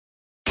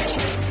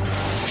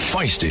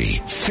Feisty,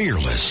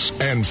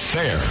 fearless, and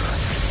fair.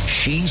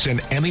 She's an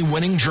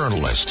Emmy-winning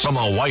journalist from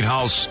the White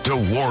House to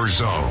war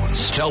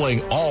zones,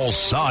 telling all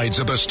sides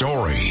of the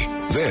story.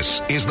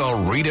 This is the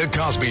Rita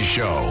Cosby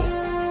Show.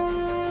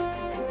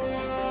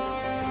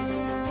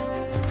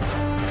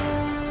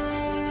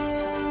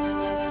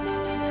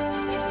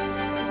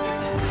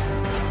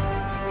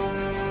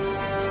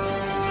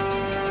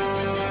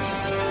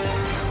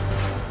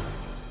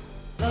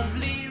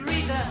 Lovely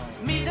Rita,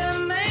 meet a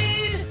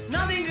maid,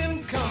 nothing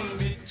can come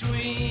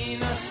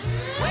between us.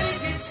 When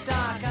it gets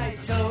dark, I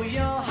tow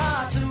your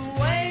heart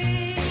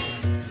away.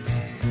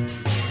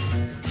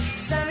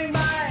 Standing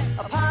by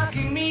a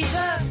parking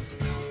meter,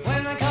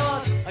 when I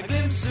caught a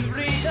glimpse of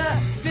Rita,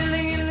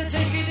 filling in the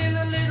ticket in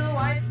a little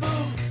white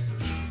book.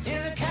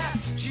 In a cap,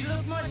 she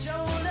looked much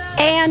older.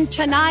 And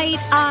tonight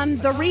on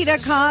the Rita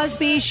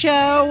Cosby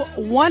Show,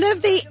 one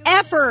of the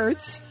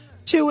efforts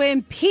to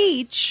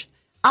impeach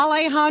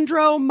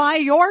Alejandro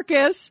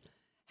Mayorkas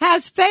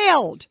has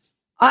failed.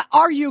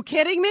 Are you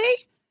kidding me?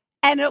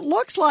 And it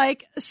looks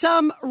like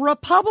some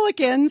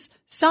Republicans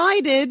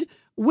sided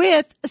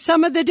with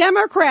some of the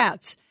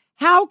Democrats.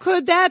 How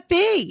could that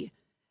be?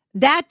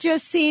 That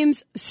just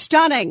seems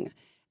stunning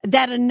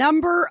that a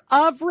number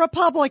of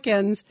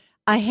Republicans,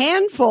 a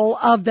handful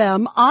of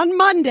them on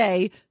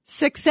Monday,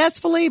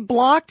 successfully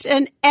blocked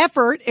an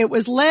effort. It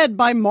was led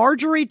by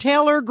Marjorie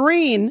Taylor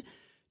Greene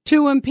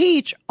to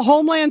impeach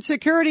Homeland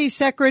Security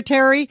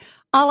Secretary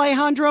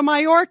Alejandro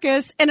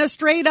Mayorkas in a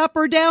straight up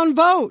or down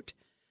vote.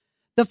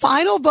 The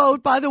final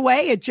vote, by the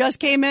way, it just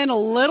came in a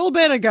little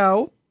bit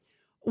ago,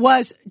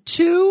 was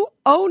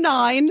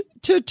 209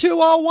 to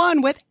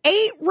 201 with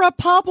 8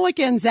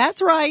 Republicans.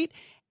 That's right.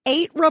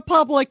 8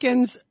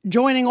 Republicans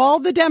joining all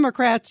the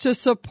Democrats to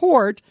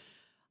support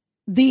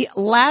the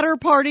latter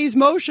party's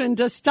motion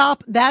to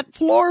stop that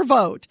floor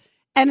vote.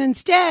 And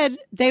instead,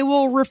 they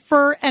will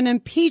refer an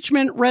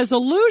impeachment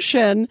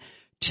resolution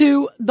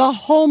to the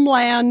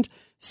Homeland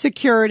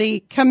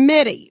Security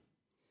Committee.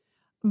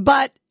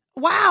 But,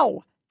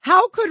 wow,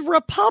 how could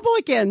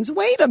Republicans,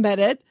 wait a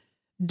minute,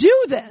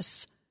 do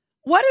this?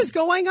 What is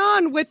going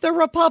on with the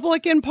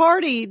Republican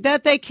Party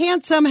that they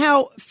can't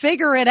somehow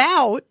figure it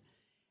out?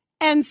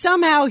 And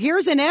somehow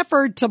here's an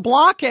effort to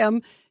block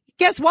him.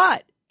 Guess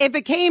what? If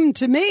it came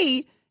to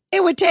me,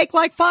 it would take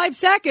like 5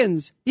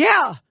 seconds.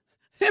 Yeah,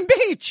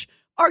 impeach.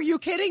 Are you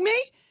kidding me?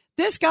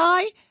 This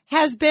guy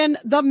has been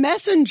the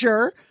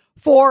messenger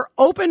for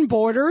open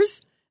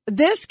borders.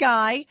 This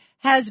guy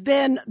has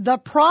been the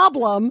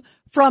problem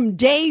from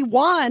day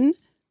one.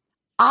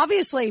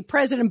 Obviously,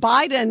 President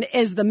Biden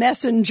is the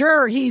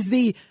messenger. He's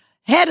the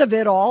head of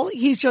it all.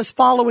 He's just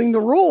following the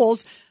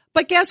rules.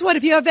 But guess what?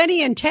 If you have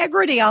any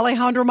integrity,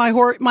 Alejandro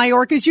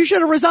Mayorkas, you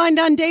should have resigned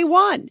on day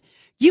one.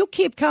 You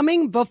keep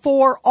coming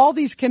before all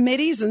these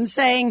committees and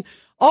saying,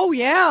 oh,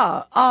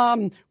 yeah,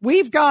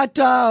 we've got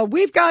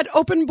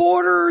open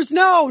borders.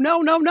 No,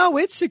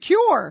 it's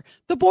secure.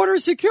 The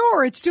border's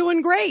secure. It's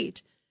doing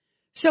great.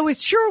 So it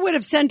sure would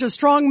have sent a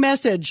strong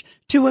message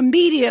to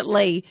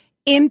immediately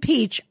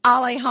impeach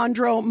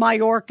Alejandro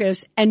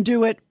Mayorkas and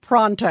do it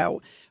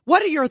pronto.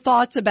 What are your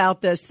thoughts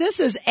about this?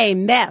 This is a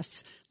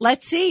mess.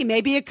 Let's see.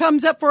 Maybe it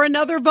comes up for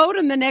another vote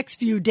in the next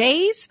few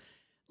days.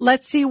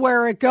 Let's see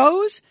where it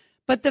goes.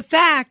 But the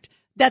fact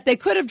that they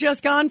could have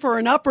just gone for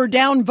an up or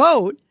down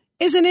vote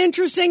is an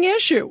interesting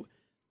issue.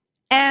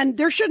 And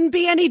there shouldn't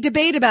be any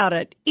debate about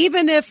it,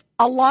 even if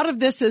a lot of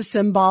this is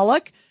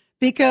symbolic,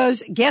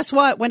 because guess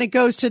what? When it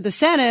goes to the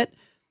Senate,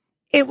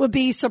 it would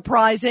be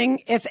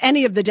surprising if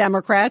any of the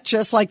Democrats,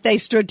 just like they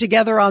stood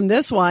together on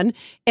this one,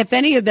 if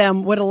any of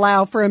them would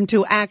allow for him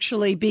to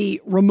actually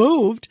be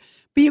removed.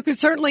 But you could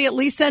certainly at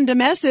least send a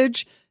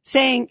message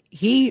saying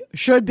he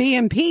should be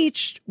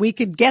impeached. We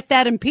could get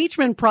that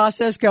impeachment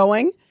process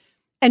going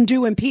and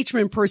do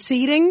impeachment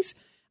proceedings.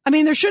 I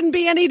mean, there shouldn't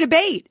be any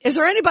debate. Is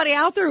there anybody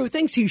out there who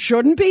thinks he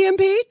shouldn't be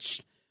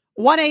impeached?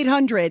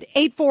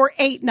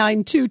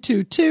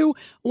 1-800-848-9222.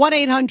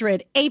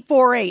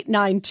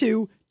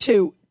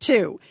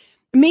 1-800-848-9222.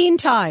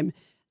 Meantime,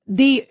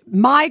 the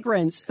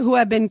migrants who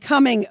have been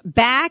coming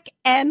back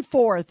and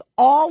forth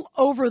all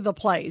over the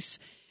place,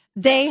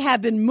 they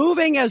have been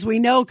moving, as we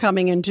know,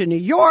 coming into New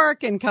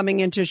York and coming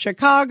into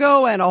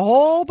Chicago and a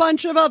whole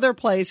bunch of other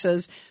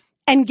places.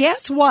 And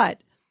guess what?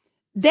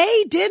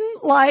 They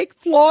didn't like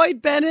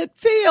Floyd Bennett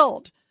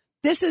Field.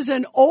 This is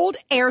an old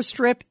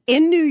airstrip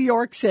in New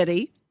York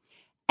City,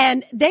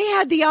 and they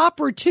had the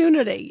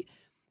opportunity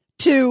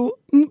to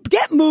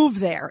get moved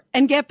there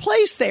and get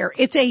placed there.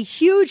 It's a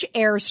huge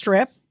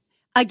airstrip.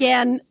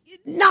 Again,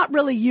 not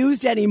really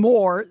used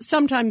anymore.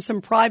 Sometimes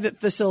some private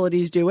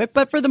facilities do it,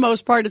 but for the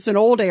most part, it's an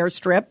old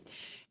airstrip.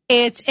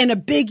 It's in a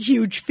big,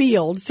 huge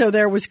field, so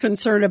there was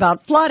concern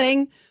about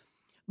flooding.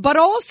 But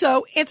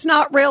also, it's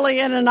not really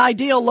in an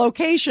ideal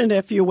location,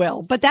 if you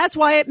will. But that's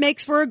why it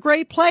makes for a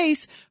great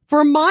place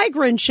for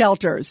migrant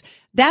shelters.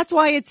 That's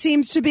why it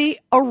seems to be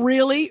a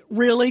really,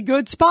 really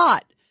good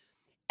spot.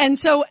 And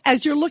so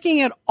as you're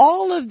looking at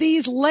all of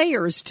these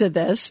layers to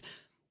this,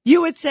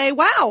 you would say,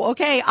 wow,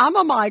 okay, I'm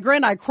a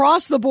migrant. I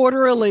crossed the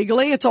border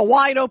illegally. It's a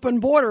wide open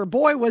border.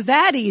 Boy, was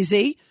that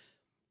easy.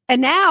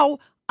 And now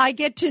I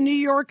get to New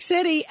York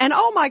City and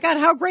oh my God,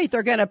 how great.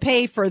 They're going to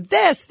pay for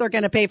this. They're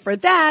going to pay for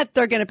that.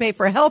 They're going to pay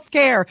for health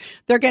care.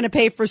 They're going to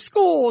pay for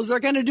schools. They're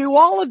going to do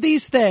all of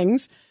these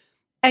things.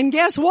 And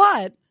guess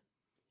what?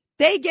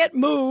 They get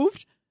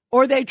moved,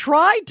 or they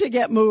tried to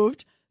get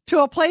moved, to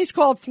a place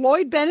called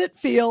Floyd Bennett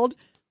Field.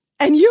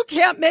 And you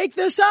can't make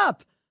this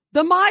up.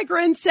 The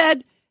migrants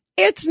said,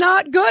 it's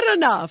not good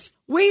enough.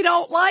 We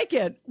don't like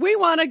it. We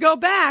want to go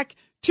back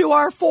to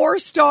our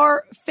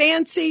 4-star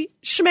fancy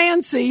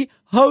schmancy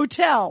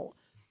hotel.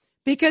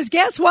 Because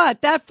guess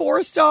what? That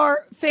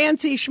 4-star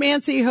fancy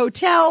schmancy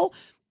hotel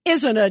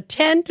isn't a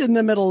tent in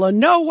the middle of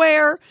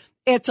nowhere.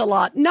 It's a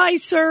lot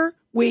nicer.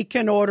 We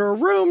can order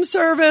room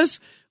service.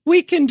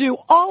 We can do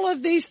all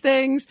of these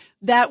things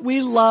that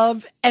we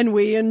love and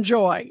we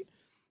enjoy.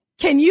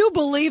 Can you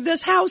believe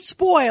this? How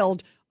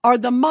spoiled are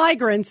the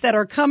migrants that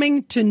are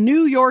coming to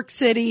New York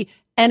City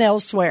and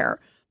elsewhere?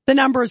 The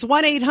number is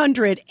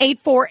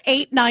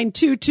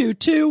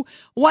 1-800-848-9222,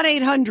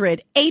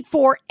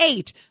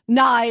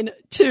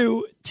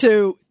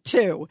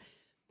 1-800-848-9222.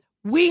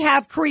 We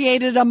have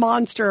created a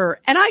monster.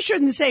 And I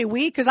shouldn't say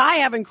we, because I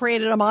haven't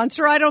created a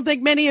monster. I don't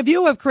think many of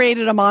you have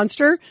created a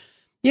monster.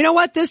 You know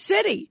what? This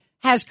city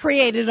has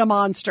created a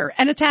monster,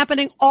 and it's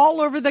happening all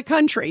over the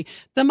country.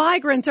 The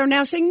migrants are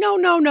now saying,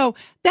 no,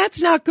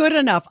 that's not good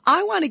enough.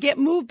 I want to get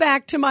moved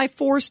back to my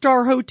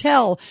 4-star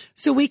hotel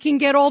so we can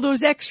get all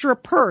those extra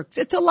perks.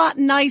 It's a lot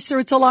nicer.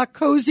 It's a lot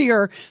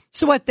cozier.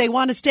 So what, they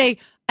want to stay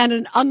on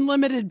an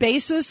unlimited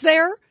basis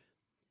there?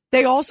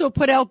 They also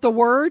put out the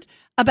word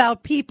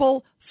about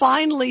people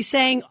finally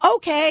saying,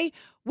 okay,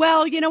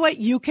 well, you know what?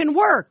 You can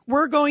work.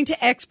 We're going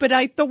to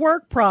expedite the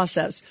work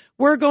process.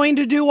 We're going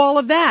to do all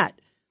of that.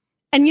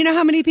 And you know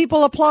how many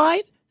people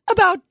applied?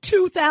 About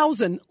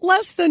 2,000,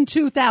 less than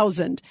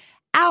 2,000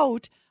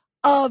 out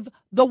of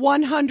the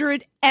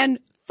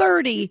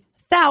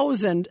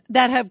 130,000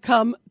 that have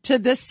come to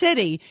this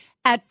city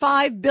at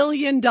 $5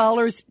 billion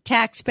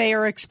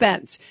taxpayer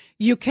expense.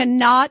 You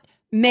cannot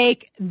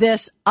make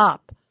this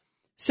up.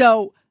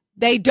 So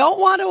they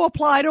don't want to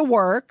apply to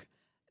work.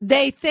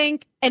 They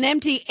think an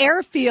empty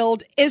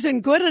airfield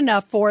isn't good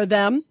enough for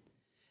them.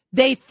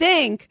 They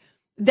think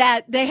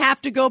that they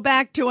have to go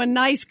back to a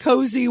nice,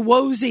 cozy,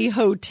 wozy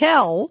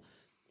hotel.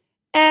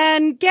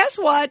 And guess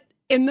what?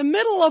 In the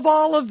middle of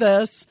all of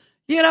this,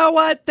 you know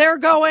what? They're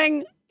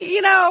going,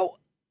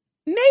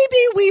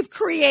 maybe we've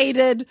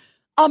created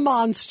a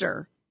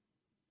monster.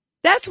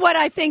 That's what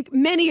I think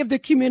many of the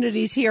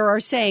communities here are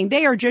saying.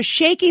 They are just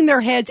shaking their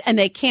heads and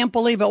they can't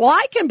believe it. Well,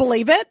 I can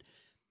believe it.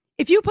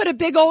 If you put a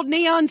big old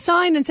neon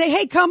sign and say,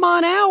 hey, come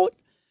on out.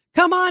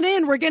 Come on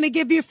in. We're going to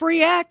give you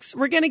free X.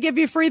 We're going to give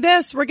you free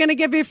this. We're going to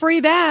give you free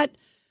that.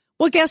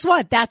 Well, guess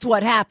what? That's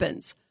what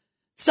happens.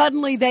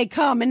 Suddenly they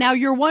come, and now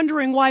you're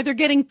wondering why they're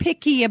getting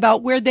picky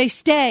about where they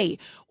stay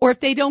or if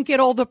they don't get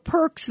all the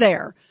perks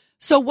there.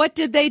 So what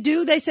did they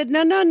do? They said,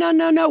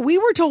 no. We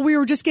were told we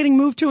were just getting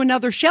moved to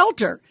another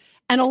shelter.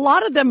 And a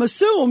lot of them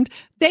assumed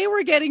they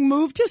were getting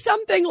moved to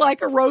something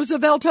like a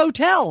Roosevelt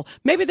Hotel.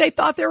 Maybe they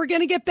thought they were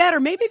going to get better.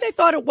 Maybe they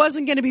thought it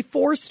wasn't going to be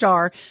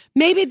 4-star.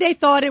 Maybe they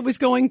thought it was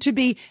going to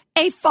be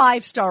a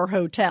 5-star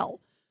hotel.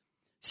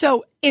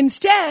 So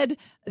instead,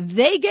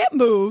 they get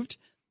moved.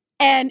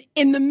 And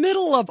in the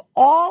middle of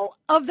all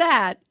of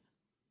that,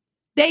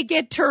 they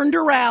get turned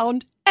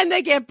around and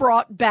they get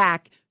brought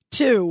back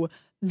to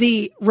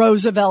the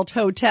Roosevelt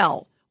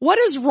Hotel. What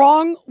is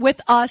wrong with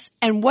us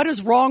and what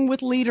is wrong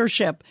with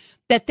leadership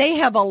that they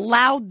have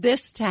allowed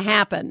this to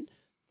happen?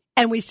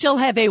 And we still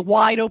have a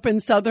wide open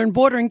southern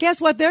border. And guess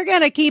what? They're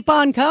going to keep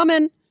on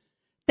coming.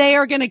 They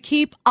are going to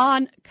keep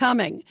on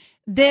coming.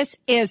 This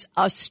is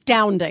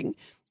astounding.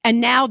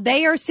 And now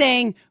they are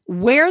saying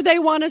where they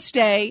want to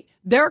stay.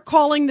 They're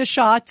calling the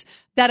shots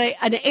that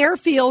an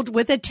airfield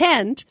with a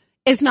tent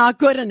is not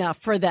good enough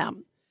for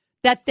them,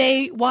 that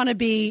they want to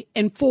be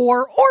in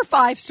 4 or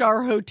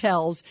 5-star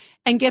hotels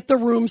and get the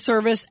room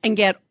service and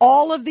get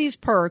all of these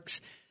perks.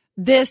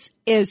 This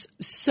is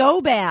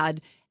so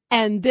bad.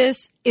 And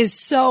this is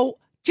so,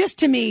 just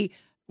to me,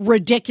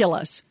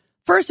 ridiculous.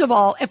 First of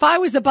all, if I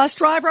was the bus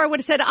driver, I would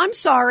have said, I'm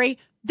sorry.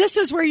 This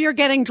is where you're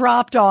getting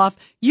dropped off.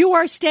 You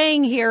are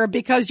staying here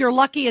because you're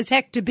lucky as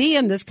heck to be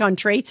in this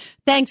country,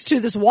 thanks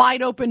to this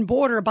wide open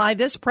border by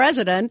this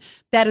president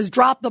that has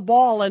dropped the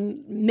ball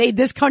and made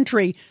this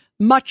country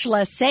much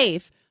less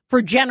safe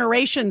for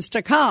generations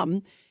to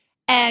come.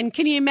 And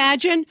can you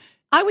imagine?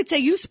 I would say,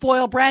 you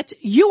spoiled brats,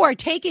 you are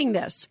taking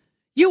this.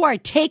 You are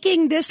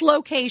taking this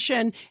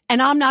location,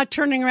 and I'm not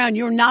turning around.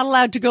 You're not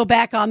allowed to go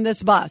back on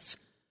this bus.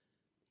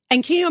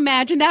 And can you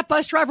imagine? That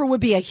bus driver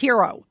would be a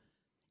hero.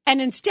 And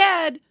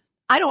instead,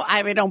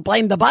 I don't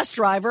blame the bus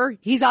driver.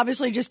 He's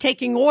obviously just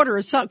taking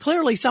orders. So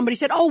clearly somebody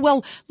said, oh,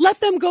 well,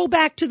 let them go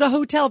back to the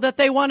hotel that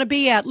they want to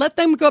be at. Let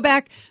them go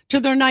back to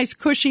their nice,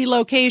 cushy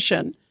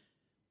location.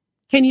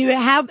 Can you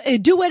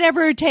do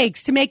whatever it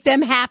takes to make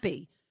them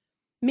happy?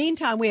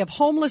 Meantime, we have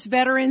homeless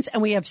veterans and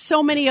we have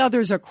so many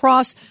others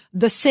across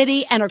the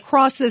city and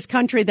across this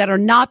country that are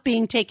not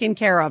being taken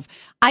care of.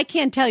 I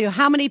can't tell you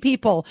how many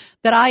people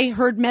that I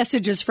heard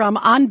messages from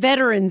on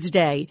Veterans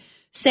Day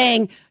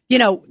saying, you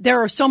know,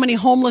 there are so many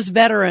homeless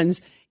veterans.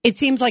 It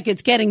seems like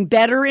it's getting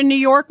better in New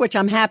York, which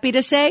I'm happy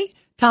to say.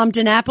 Tom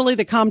DiNapoli,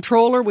 the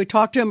comptroller, we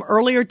talked to him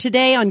earlier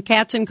today on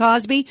Katz and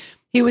Cosby.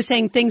 He was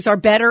saying things are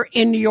better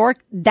in New York.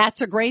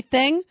 That's a great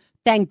thing.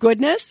 Thank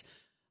goodness.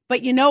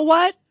 But you know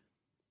what?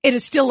 It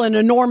is still an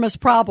enormous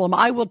problem.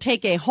 I will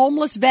take a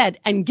homeless vet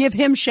and give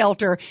him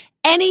shelter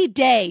any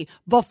day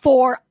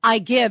before I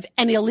give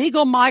an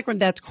illegal migrant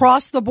that's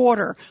crossed the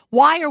border.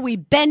 Why are we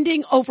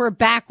bending over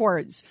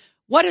backwards?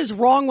 What is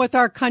wrong with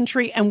our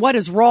country and what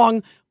is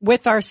wrong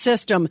with our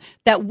system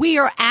that we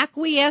are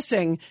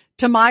acquiescing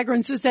to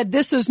migrants who said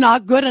this is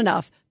not good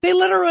enough? They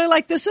literally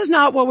like, this is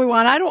not what we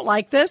want. I don't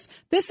like this.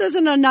 This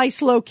isn't a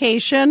nice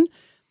location.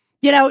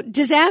 You know,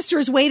 disaster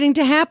is waiting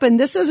to happen.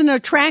 This isn't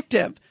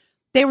attractive.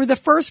 They were the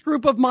first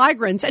group of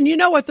migrants. And you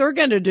know what they're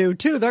going to do,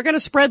 too? They're going to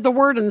spread the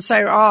word and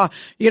say, oh,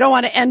 you don't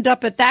want to end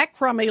up at that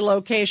crummy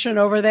location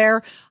over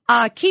there.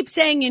 Keep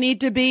saying you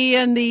need to be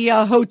in the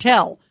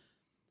hotel.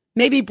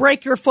 Maybe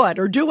break your foot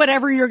or do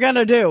whatever you're going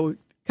to do.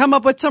 Come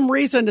up with some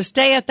reason to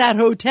stay at that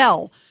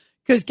hotel.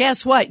 Because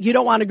guess what? You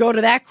don't want to go to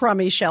that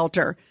crummy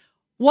shelter.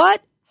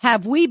 What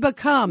have we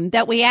become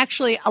that we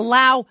actually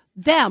allow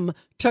them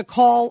to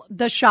call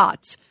the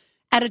shots?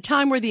 At a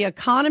time where the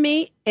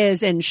economy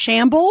is in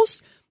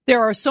shambles,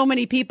 there are so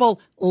many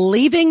people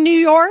leaving New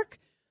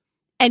York,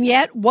 and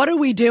yet what are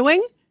we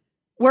doing?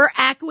 We're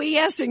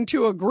acquiescing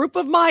to a group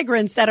of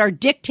migrants that are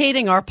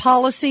dictating our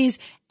policies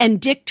and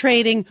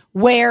dictating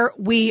where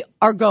we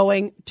are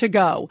going to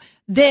go.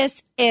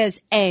 This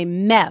is a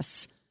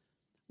mess.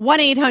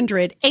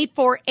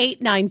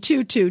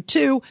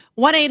 1-800-848-9222,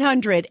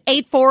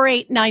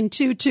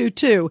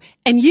 1-800-848-9222,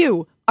 and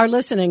you are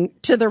listening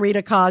to The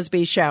Rita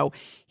Cosby Show.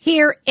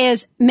 Here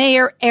is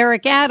Mayor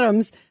Eric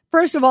Adams,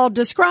 first of all,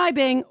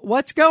 describing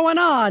what's going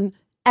on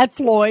at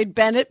Floyd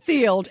Bennett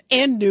Field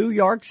in New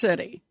York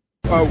City.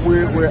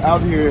 We're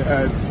out here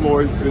at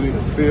Floyd Bennett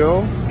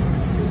Field,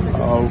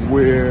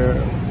 where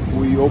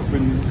we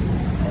opened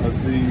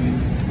the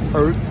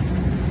earth,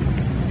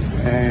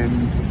 and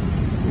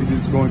it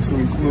is going to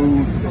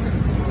include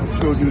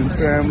children and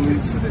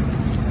families.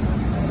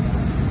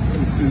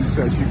 This is,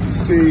 as you can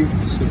see,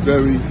 it's a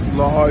very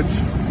large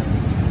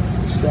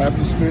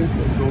establishment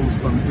that goes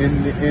from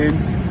end to end.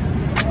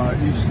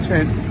 Each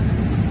tent,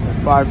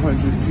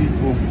 500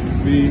 people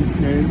will be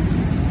in.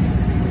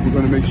 We're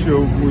going to make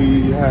sure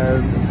we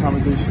have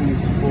accommodations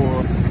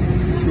for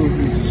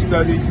children to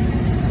study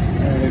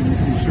and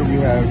make sure we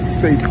have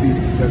safety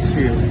that's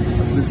here.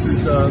 This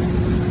is not,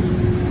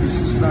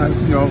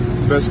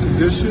 the best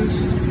conditions,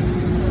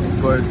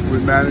 but we're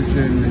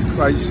managing a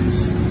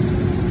crisis,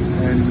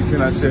 and we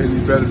cannot say any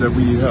better that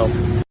we need help.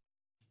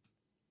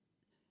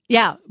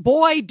 Yeah,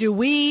 boy, do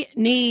we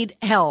need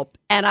help.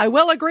 And I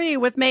will agree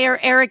with Mayor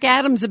Eric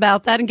Adams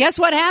about that. And guess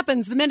what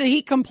happens? The minute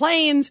he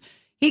complains,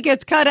 he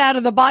gets cut out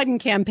of the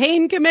Biden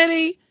campaign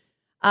committee.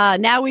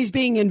 Now he's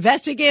being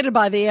investigated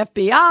by the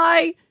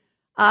FBI.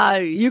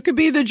 You could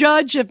be the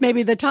judge if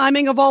maybe the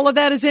timing of all of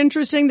that is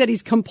interesting, that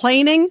he's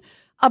complaining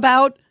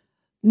about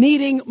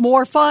needing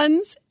more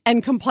funds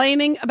and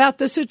complaining about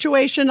the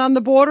situation on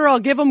the border. I'll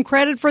give him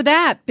credit for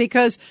that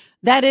because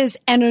that is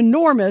an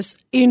enormous,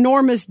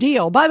 enormous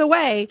deal. By the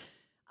way,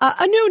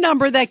 a new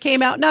number that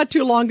came out not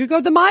too long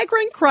ago, the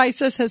migrant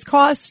crisis has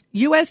cost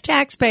U.S.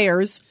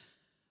 taxpayers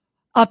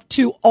up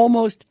to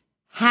almost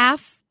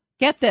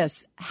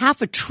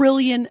 $500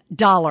 billion.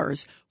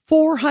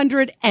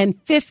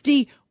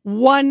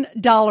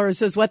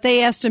 $451 is what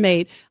they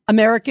estimate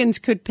Americans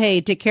could pay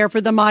to care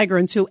for the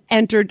migrants who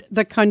entered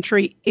the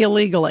country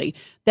illegally.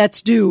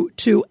 That's due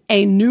to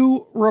a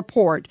new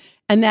report,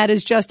 and that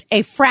is just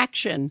a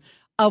fraction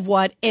of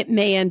what it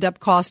may end up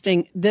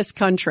costing this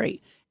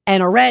country.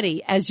 And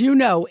already, as you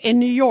know, in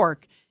New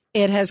York,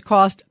 it has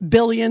cost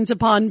billions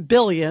upon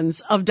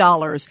billions of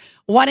dollars.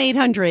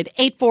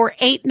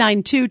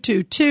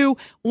 1-800-848-9222,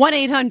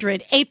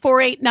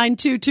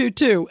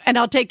 1-800-848-9222. And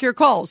I'll take your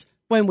calls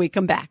when we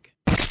come back.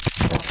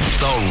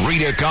 The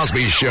Rita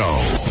Cosby Show.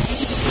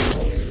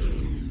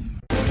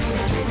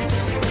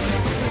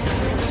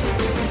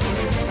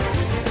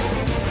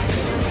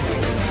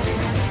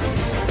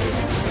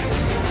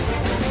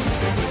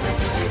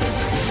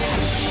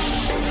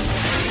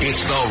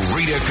 It's the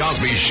Rita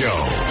Cosby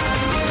Show.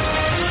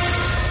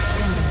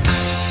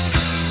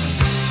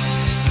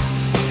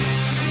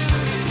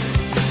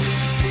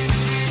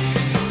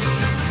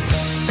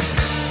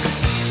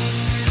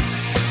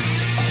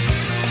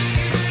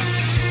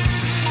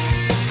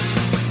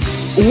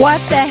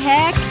 What the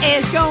heck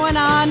is going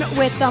on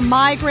with the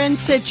migrant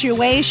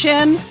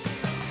situation?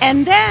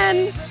 And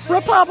then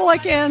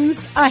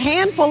Republicans, a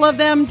handful of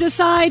them,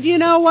 decide, you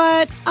know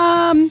what,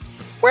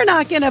 we're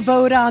not going to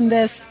vote on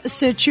this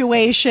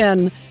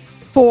situation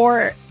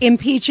for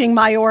impeaching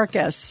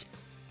Mayorkas.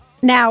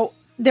 Now,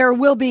 there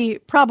will be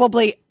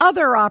probably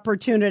other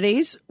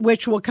opportunities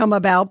which will come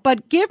about,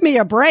 but give me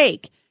a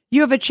break.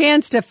 You have a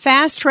chance to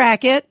fast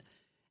track it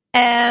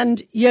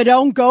and you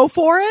don't go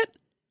for it?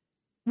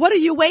 What are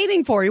you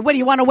waiting for? What, do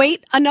you want to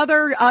wait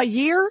another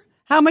year?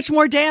 How much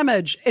more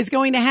damage is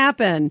going to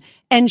happen?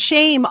 And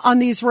shame on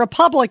these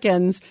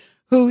Republicans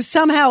who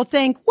somehow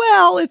think,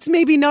 well, it's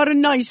maybe not a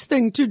nice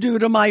thing to do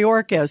to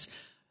Mayorkas.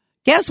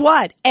 Guess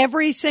what?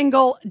 Every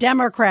single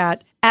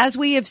Democrat, as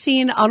we have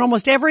seen on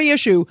almost every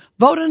issue,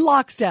 vote in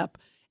lockstep.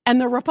 And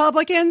the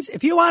Republicans,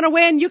 if you want to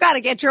win, you got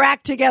to get your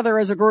act together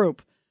as a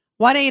group.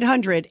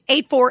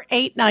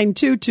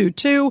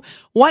 1-800-848-9222.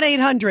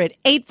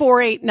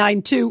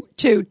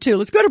 1-800-848-9222.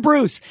 Let's go to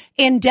Bruce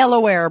in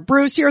Delaware.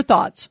 Bruce, your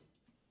thoughts.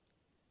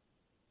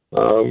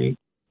 Hi,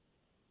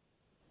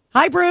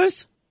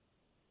 Bruce.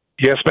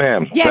 Yes,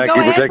 ma'am. Yeah, Thank go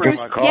you ahead, for taking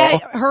Bruce. my call. Yeah,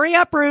 hurry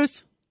up,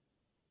 Bruce.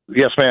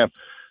 Yes, ma'am.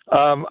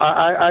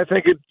 I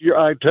think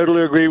I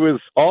totally agree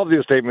with all of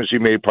the statements you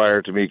made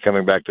prior to me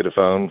coming back to the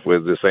phone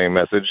with the same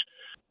message.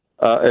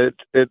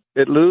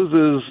 It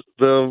loses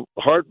the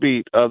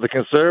heartbeat of the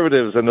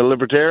conservatives and the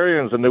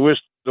libertarians and the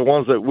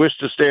ones that wish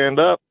to stand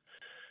up.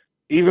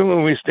 Even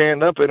when we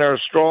stand up in our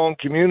strong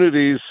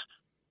communities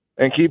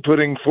and keep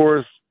putting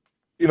forth,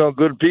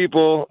 good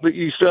people, but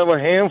you still have a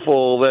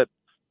handful that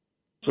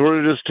sort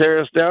of just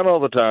tear us down all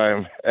the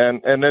time,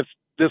 and that's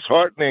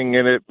disheartening,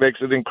 and it makes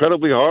it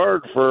incredibly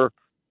hard for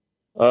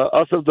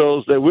us of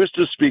those that wish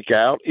to speak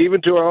out,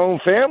 even to our own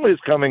families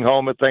coming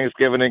home at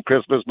Thanksgiving and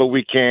Christmas, but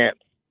we can't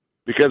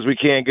because we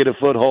can't get a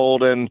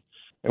foothold, and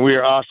we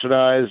are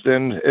ostracized,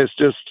 and it's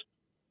just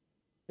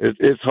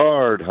it's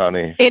hard,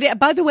 honey.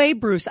 By the way,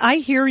 Bruce, I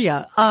hear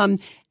you.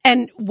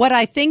 And what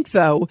I think,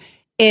 though,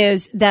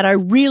 is that I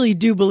really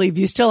do believe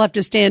you still have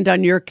to stand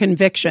on your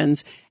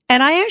convictions,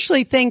 and I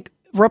actually think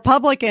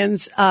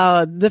Republicans,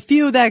 the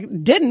few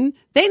that didn't,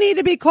 they need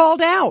to be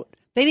called out.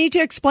 They need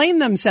to explain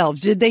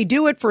themselves. Did they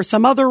do it for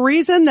some other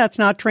reason that's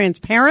not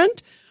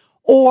transparent?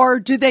 Or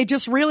do they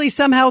just really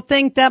somehow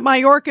think that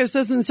Mayorkas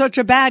isn't such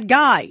a bad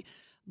guy?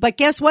 But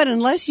guess what?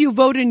 Unless you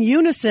vote in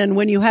unison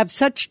when you have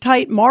such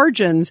tight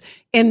margins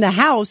in the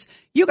House,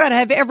 you got to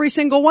have every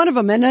single one of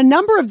them. And a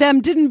number of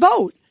them didn't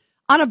vote.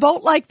 On a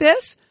vote like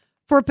this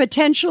for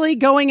potentially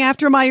going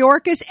after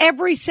Mayorkas,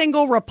 every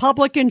single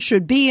Republican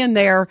should be in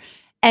there.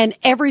 And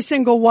every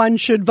single one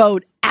should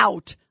vote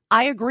out.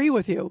 I agree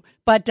with you,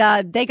 but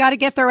they got to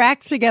get their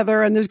acts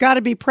together, and there's got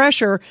to be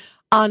pressure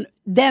on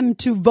them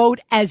to vote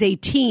as a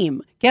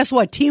team. Guess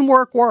what?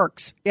 Teamwork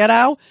works,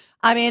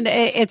 I mean,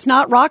 it's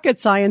not rocket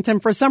science,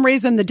 and for some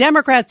reason, the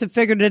Democrats have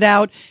figured it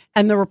out,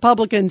 and the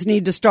Republicans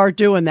need to start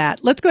doing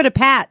that. Let's go to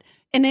Pat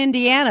in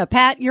Indiana.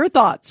 Pat, your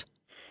thoughts?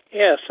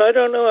 Yes, I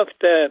don't know if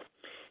the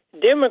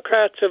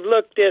Democrats have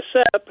looked this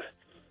up,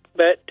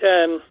 but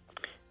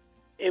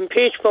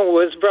impeachment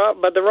was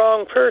brought by the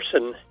wrong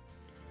person.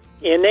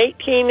 In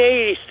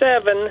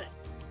 1887,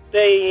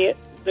 the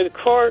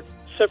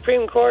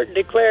Supreme Court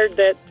declared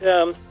that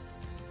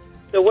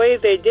the way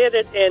they did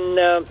it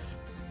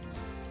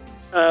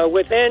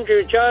with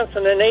Andrew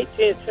Johnson in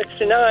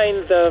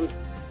 1869,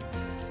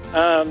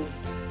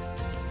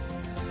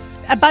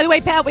 by the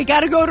way, Pat, we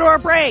got to go to our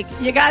break.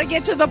 You got to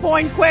get to the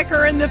point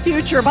quicker in the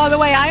future. By the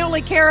way, I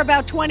only care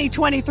about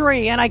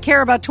 2023, and I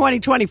care about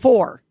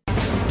 2024.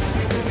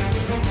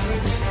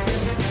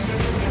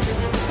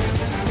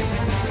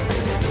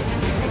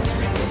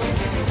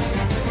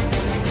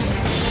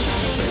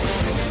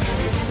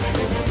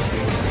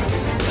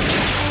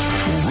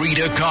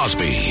 Rita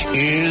Cosby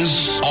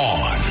is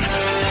on.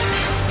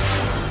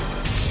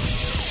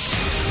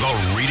 The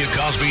Rita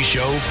Cosby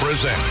Show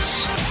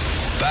presents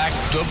Back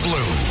the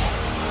Blue.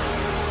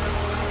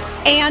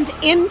 And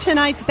in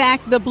tonight's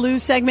Back the Blue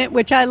segment,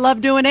 which I love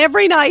doing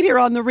every night here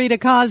on the Rita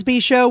Cosby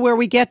Show, where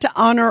we get to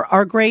honor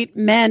our great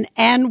men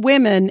and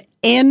women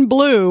in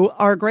blue,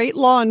 our great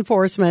law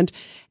enforcement,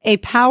 a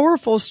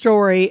powerful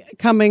story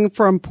coming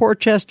from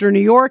Portchester, New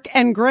York,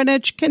 and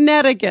Greenwich,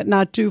 Connecticut,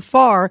 not too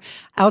far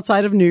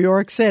outside of New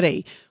York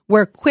City,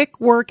 where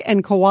quick work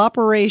and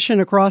cooperation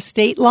across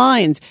state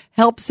lines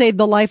helped save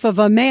the life of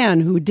a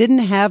man who didn't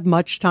have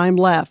much time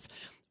left.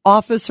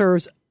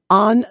 Officers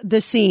on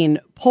the scene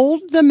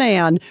pulled the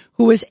man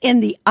who was in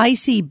the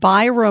icy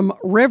Byram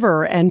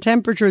River, and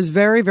temperatures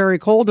very, very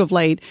cold of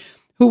late,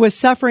 who was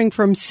suffering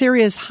from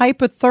serious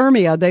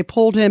hypothermia. They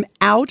pulled him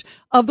out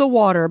of the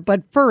water,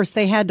 but first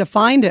they had to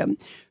find him.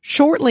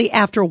 Shortly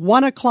after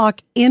 1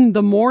 o'clock in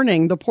the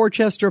morning, the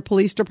Portchester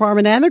Police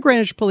Department and the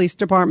Greenwich Police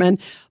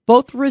Department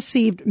both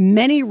received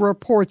many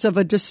reports of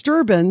a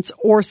disturbance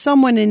or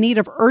someone in need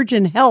of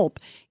urgent help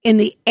in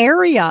the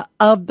area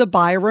of the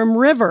Byram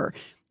River.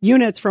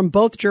 Units from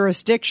both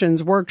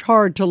jurisdictions worked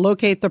hard to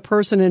locate the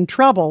person in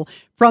trouble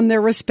from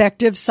their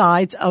respective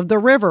sides of the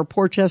river.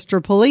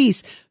 Portchester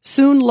police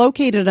soon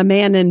located a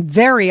man in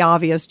very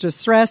obvious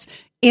distress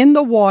in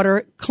the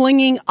water,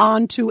 clinging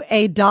onto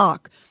a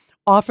dock.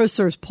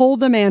 Officers pulled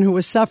the man who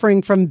was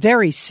suffering from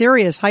very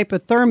serious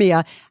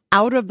hypothermia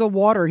out of the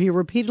water. He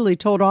repeatedly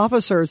told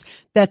officers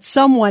that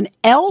someone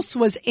else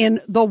was in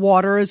the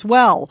water as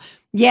well.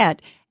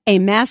 Yet, A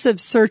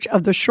massive search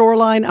of the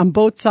shoreline on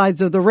both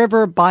sides of the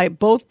river by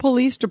both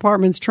police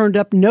departments turned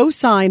up no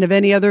sign of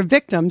any other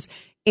victims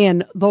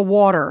in the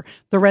water.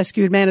 The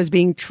rescued man is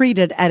being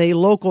treated at a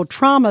local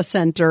trauma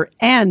center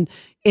and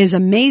is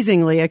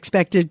amazingly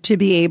expected to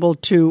be able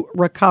to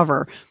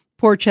recover.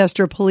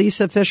 Portchester police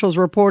officials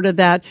reported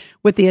that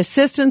with the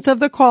assistance of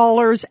the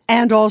callers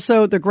and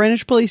also the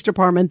Greenwich Police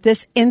Department,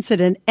 this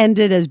incident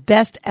ended as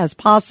best as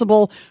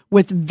possible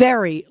with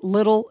very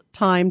little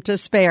time to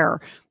spare.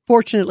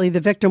 Fortunately, the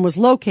victim was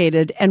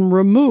located and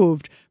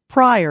removed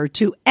prior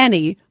to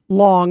any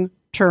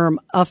long-term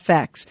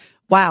effects.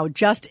 Wow,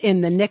 just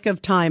in the nick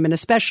of time, and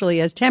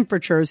especially as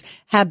temperatures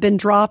have been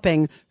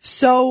dropping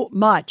so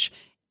much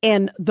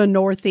in the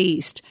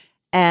Northeast.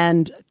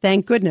 And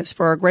thank goodness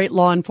for our great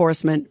law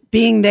enforcement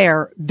being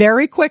there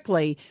very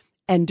quickly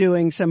and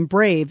doing some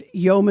brave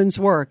yeoman's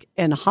work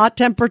in hot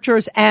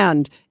temperatures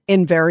and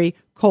in very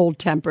cold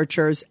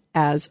temperatures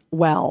as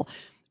well.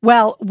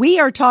 Well, we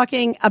are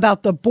talking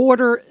about the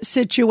border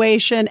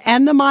situation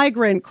and the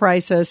migrant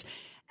crisis.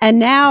 And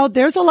now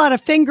there's a lot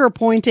of finger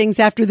pointings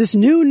after this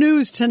new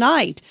news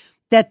tonight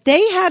that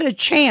they had a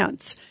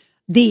chance,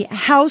 the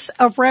House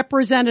of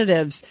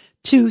Representatives,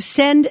 to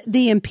send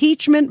the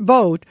impeachment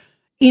vote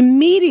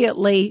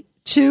immediately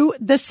to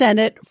the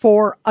Senate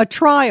for a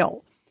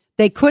trial.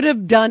 They could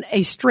have done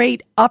a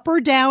straight up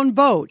or down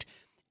vote,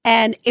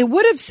 and it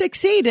would have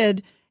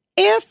succeeded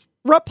if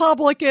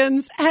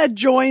Republicans had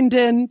joined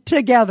in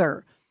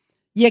together.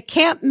 You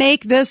can't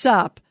make this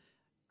up.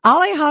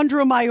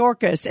 Alejandro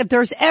Mayorkas, if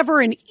there's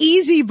ever an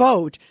easy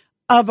vote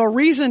of a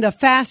reason to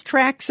fast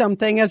track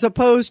something as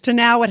opposed to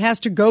now it has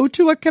to go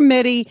to a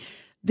committee,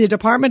 the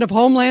Department of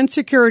Homeland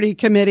Security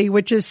Committee,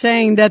 which is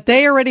saying that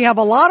they already have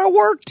a lot of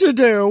work to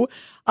do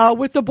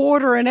with the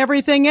border and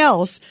everything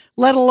else,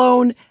 let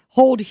alone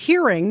hold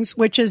hearings,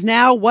 which is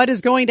now what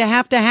is going to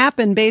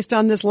happen based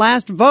on this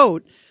last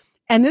vote.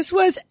 And this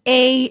was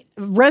a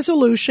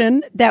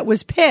resolution that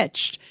was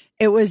pitched.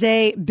 It was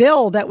a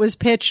bill that was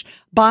pitched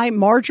by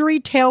Marjorie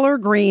Taylor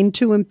Greene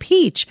to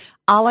impeach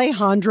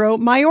Alejandro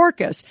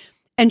Mayorkas.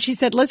 And she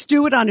said, let's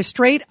do it on a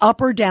straight up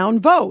or down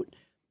vote.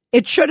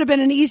 It should have been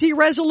an easy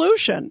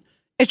resolution.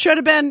 It should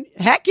have been,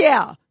 heck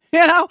yeah.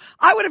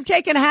 I would have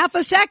taken half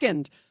a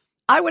second.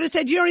 I would have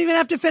said, you don't even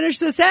have to finish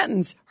the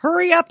sentence.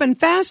 Hurry up and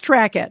fast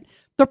track it.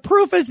 The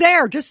proof is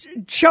there. Just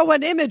show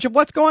an image of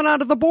what's going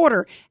on at the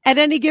border at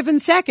any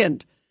given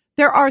second.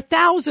 There are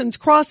thousands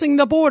crossing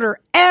the border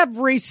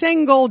every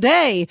single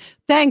day,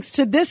 thanks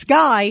to this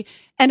guy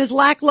and his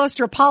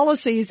lackluster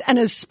policies and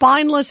his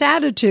spineless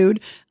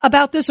attitude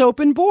about this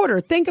open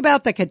border. Think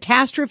about the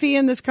catastrophe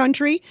in this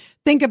country.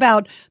 Think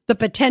about the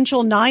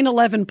potential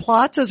 9/11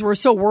 plots as we're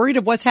so worried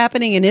of what's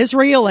happening in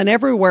Israel and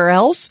everywhere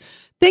else.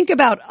 Think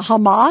about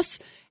Hamas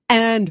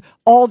and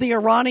all the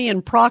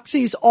Iranian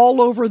proxies all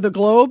over the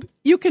globe.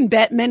 You can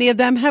bet many of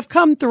them have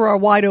come through our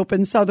wide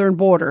open southern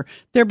border.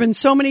 There have been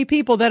so many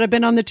people that have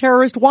been on the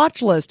terrorist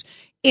watch list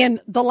in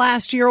the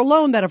last year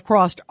alone that have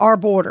crossed our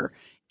border.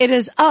 It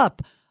is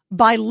up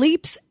by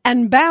leaps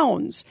and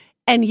bounds.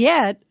 And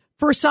yet,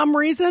 for some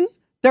reason,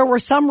 there were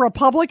some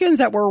Republicans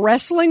that were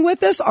wrestling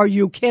with this. Are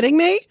you kidding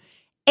me?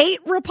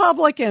 8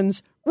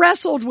 Republicans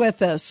wrestled with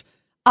this.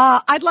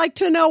 I'd like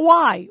to know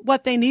why.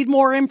 What, they need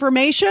more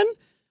information?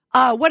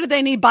 What do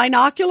they need,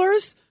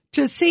 binoculars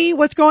to see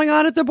what's going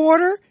on at the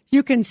border?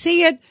 You can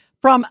see it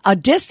from a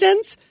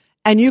distance,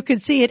 and you can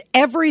see it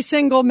every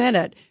single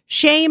minute.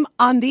 Shame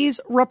on these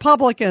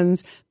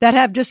Republicans that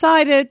have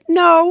decided,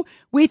 no,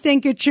 we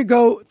think it should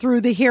go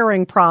through the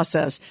hearing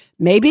process.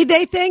 Maybe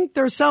they think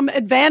there's some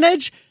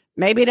advantage,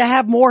 maybe to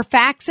have more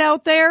facts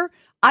out there.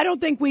 I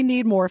don't think we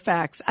need more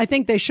facts. I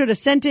think they should have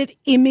sent it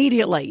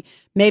immediately.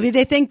 Maybe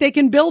they think they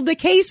can build the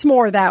case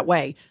more that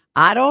way.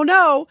 I don't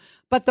know.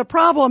 But the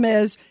problem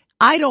is,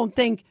 I don't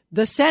think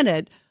the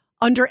Senate,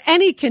 under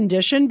any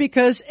condition,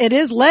 because it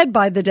is led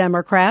by the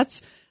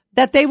Democrats,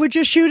 that they would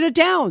just shoot it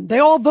down. They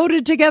all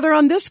voted together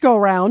on this go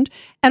round.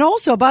 And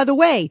also, by the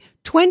way,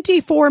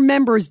 24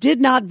 members did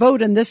not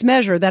vote in this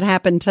measure that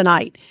happened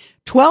tonight.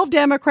 12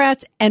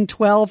 Democrats and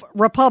 12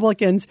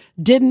 Republicans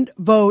didn't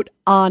vote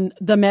on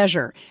the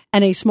measure.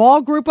 And a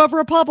small group of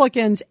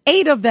Republicans,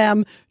 8 of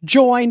them,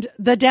 joined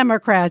the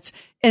Democrats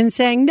in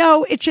saying,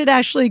 no, it should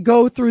actually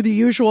go through the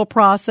usual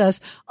process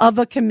of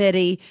a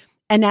committee.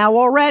 And now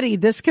already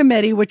this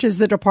committee, which is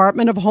the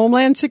Department of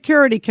Homeland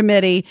Security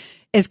Committee,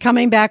 is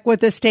coming back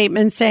with a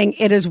statement saying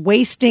it is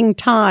wasting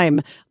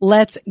time.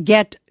 Let's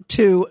get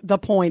to the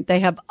point.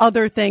 They have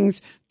other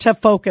things to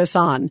focus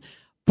on.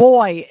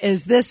 Boy,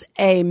 is this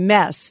a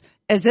mess.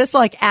 Is this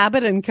like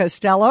Abbott and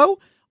Costello?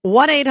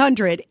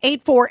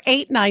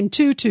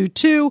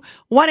 1-800-848-9222,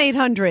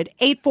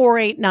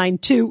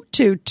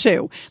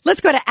 1-800-848-9222.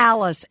 Let's go to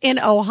Alice in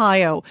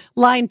Ohio,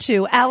 line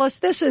 2. Alice,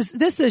 this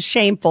is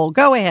shameful.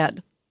 Go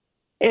ahead.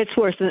 It's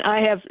worse than I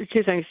have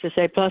 2 things to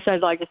say. Plus,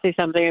 I'd like to say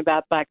something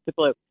about Back to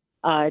Blue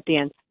at the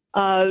end.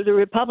 The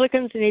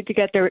Republicans need to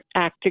get their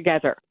act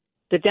together.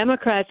 The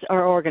Democrats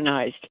are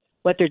organized.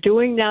 What they're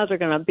doing now, they're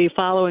going to be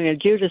following a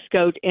Judas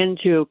goat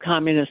into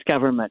communist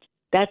government.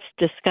 That's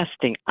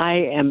disgusting.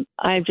 I'm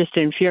just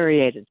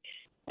infuriated.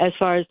 As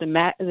far as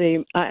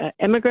the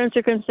immigrants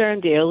are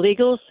concerned, the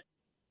illegals,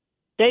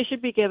 they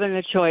should be given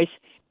a choice.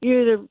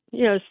 You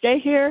either, stay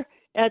here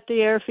at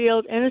the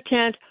airfield in a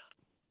tent,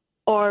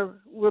 or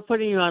we're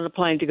putting you on a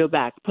plane to go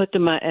back. Put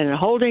them in a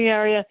holding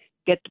area,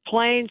 get the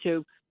plane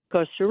to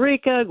Costa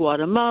Rica,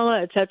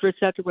 Guatemala, et cetera,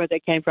 where they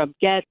came from.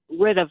 Get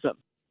rid of them,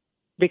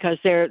 because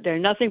they're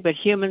nothing but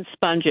human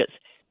sponges.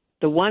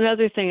 The one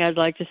other thing I'd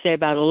like to say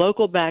about a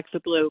local Back the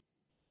Blue,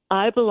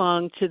 I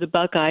belong to the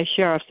Buckeye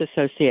Sheriff's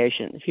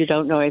Association. If you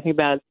don't know anything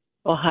about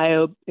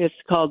Ohio, it's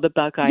called the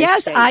Buckeye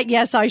State.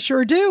 Yes, I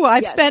sure do.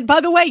 I've spent,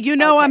 by the way,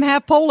 okay. I'm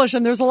half Polish,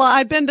 and there's a lot.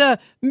 I've been to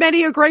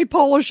many a great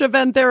Polish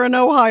event there in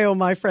Ohio,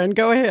 my friend.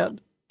 Go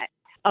ahead.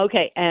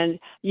 Okay, and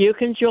you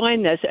can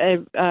join this.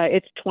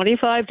 It's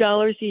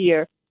 $25 a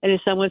year, and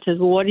if someone says,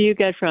 well, what do you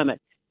get from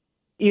it?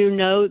 You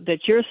know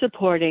that you're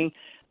supporting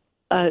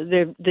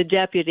the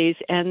deputies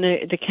and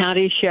the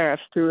county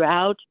sheriffs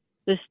throughout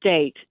the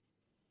state,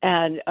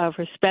 and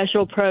for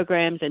special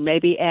programs and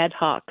maybe ad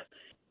hoc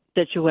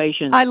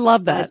situations. I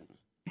love that.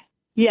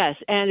 Yes,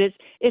 and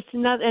it's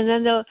not, and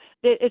then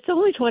it's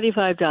only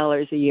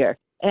 $25 a year,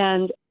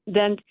 and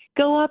then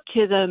go up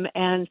to them,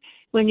 and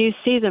when you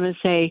see them, and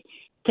say,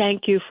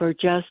 thank you for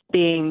just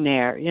being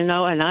there,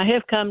 and I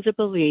have come to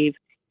believe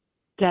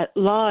that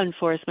law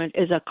enforcement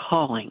is a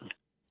calling.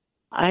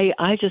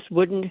 I just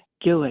wouldn't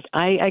do it.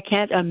 I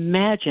can't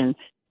imagine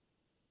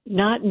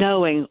not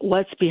knowing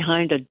what's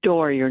behind a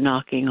door you're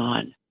knocking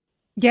on.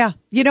 Yeah.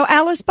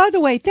 Alice, by the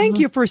way, thank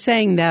you for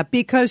saying that,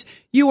 because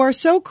you are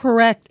so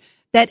correct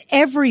that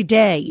every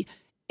day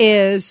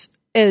is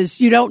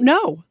you don't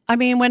know. I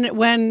mean,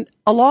 when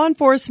a law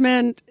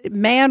enforcement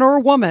man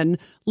or woman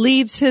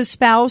leaves his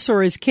spouse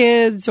or his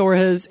kids or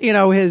his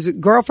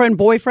girlfriend,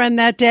 boyfriend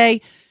that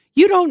day,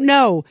 you don't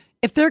know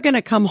if they're going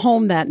to come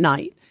home that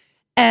night.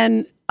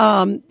 And,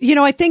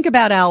 I think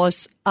about,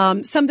 Alice,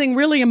 something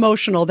really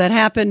emotional that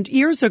happened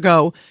years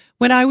ago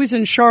when I was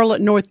in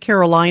Charlotte, North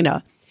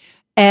Carolina.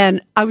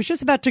 And I was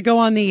just about to go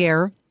on the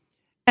air,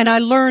 and I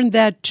learned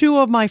that two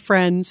of my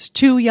friends,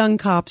 two young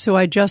cops who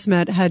I just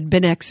met, had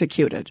been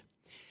executed.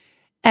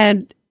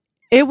 And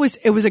it was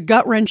a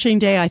gut-wrenching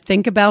day. I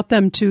think about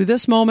them to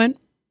this moment.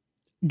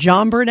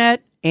 John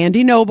Burnett,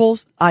 Andy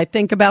Nobles, I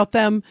think about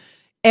them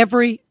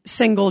every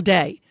single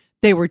day.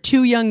 They were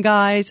two young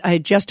guys. I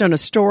had just done a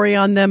story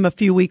on them a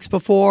few weeks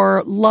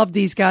before. Loved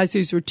these guys.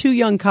 These were two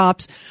young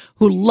cops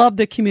who loved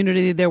the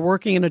community. They're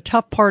working in a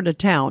tough part of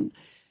town.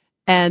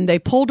 And they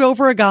pulled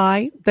over a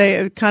guy.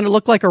 They kind of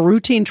looked like a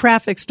routine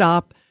traffic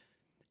stop.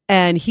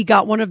 And he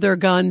got one of their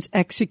guns,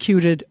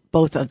 executed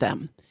both of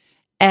them.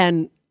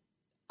 And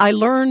I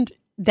learned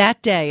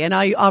that day, and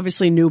I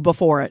obviously knew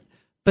before it,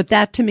 but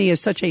that to me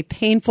is such a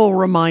painful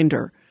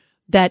reminder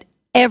that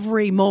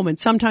every moment,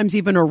 sometimes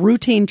even a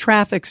routine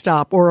traffic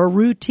stop or a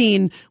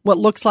routine, what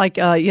looks like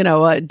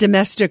a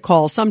domestic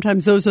call,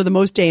 sometimes those are the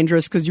most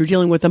dangerous because you're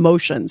dealing with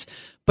emotions.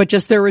 But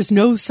just there is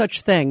no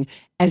such thing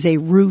as a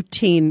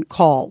routine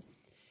call.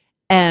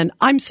 And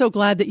I'm so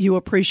glad that you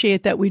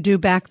appreciate that we do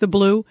Back the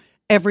Blue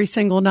every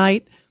single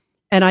night.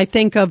 And I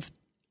think of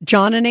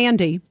John and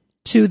Andy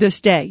to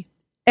this day,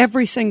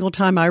 every single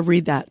time I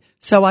read that.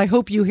 So I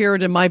hope you hear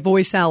it in my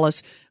voice,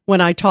 Alice, when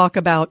I talk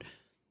about,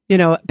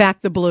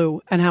 Back the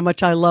Blue and how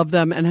much I love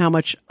them and how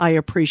much I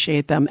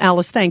appreciate them.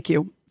 Alice, thank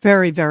you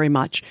very, very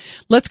much.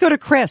 Let's go to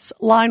Chris,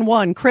 line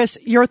 1. Chris,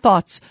 your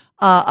thoughts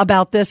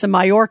about this in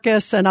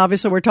Mayorkas, and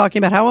obviously we're talking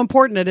about how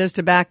important it is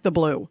to Back the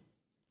Blue.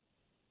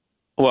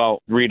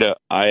 Well, Rita,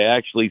 I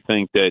actually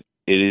think that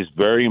it is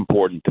very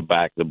important to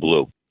back the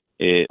blue.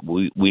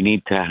 We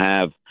need to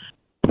have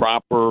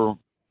proper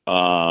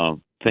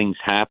things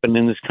happen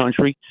in this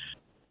country.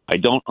 I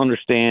don't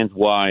understand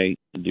why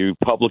the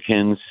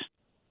Republicans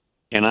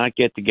cannot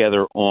get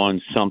together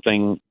on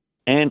something.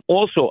 And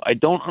also, I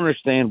don't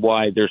understand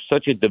why there's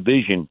such a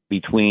division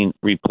between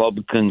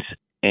Republicans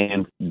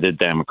and the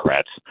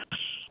Democrats.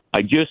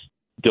 I just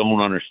don't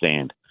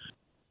understand.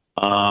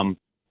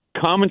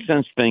 Common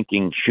sense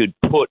thinking should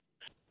put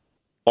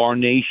our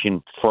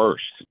nation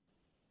first.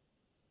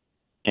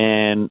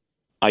 And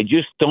I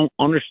just don't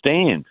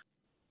understand.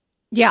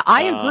 Yeah,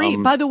 I agree.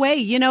 By the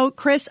way,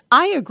 Chris,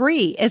 I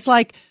agree. It's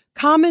like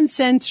common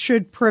sense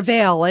should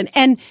prevail.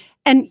 And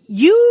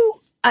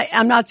you,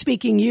 I'm not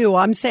speaking you,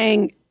 I'm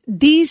saying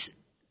these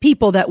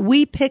people that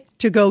we pick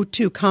to go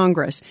to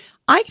Congress,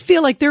 I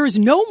feel like there is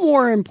no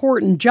more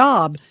important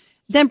job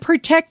than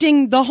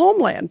protecting the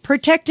homeland,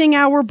 protecting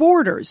our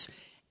borders.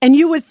 And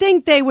you would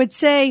think they would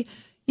say,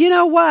 you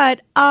know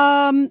what,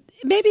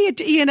 maybe,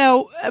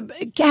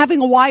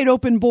 having a wide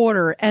open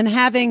border and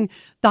having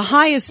the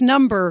highest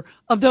number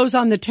of those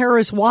on the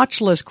terrorist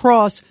watch list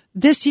cross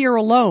this year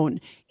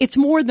alone. It's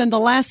more than the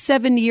last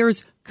 7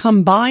 years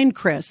combined,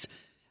 Chris.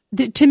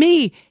 To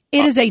me,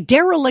 it is a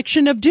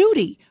dereliction of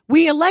duty.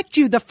 We elect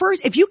you the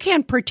first. If you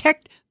can't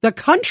protect the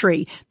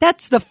country,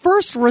 that's the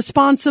first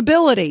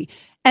responsibility.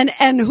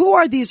 And who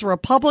are these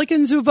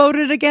Republicans who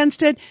voted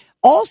against it?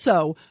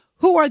 Also,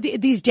 who are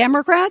these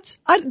Democrats?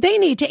 They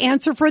need to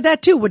answer for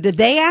that too. Did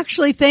they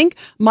actually think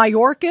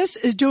Mayorkas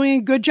is doing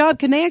a good job?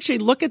 Can they actually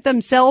look at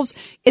themselves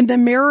in the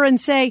mirror and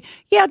say,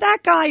 yeah, that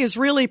guy is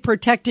really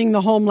protecting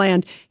the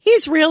homeland.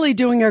 He's really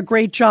doing a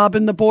great job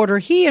in the border.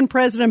 He and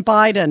President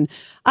Biden.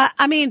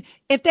 I mean,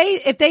 if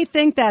they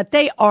think that,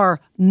 they are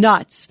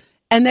nuts.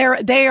 And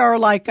they are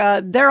like,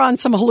 they're on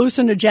some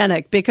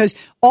hallucinogenic, because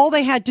all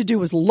they had to do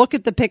was look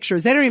at the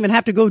pictures. They don't even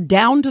have to go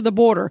down to the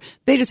border.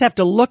 They just have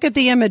to look at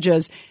the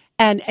images.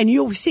 And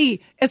you'll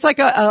see it's like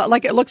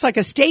it looks like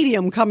a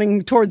stadium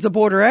coming towards the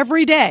border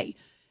every day.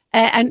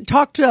 And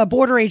talk to a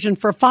border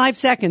agent for 5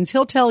 seconds.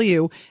 He'll tell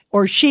you,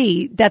 or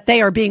she, that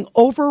they are being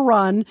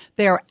overrun.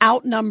 They are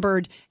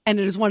outnumbered. And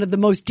it is one of the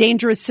most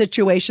dangerous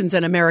situations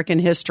in American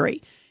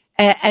history.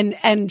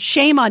 And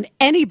shame on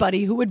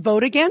anybody who would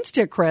vote against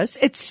it, Chris.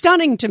 It's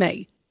stunning to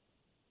me.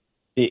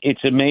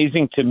 It's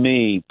amazing to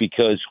me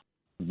because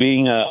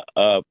being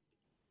I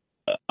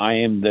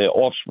am the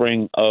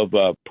offspring of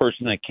a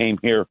person that came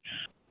here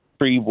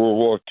pre-World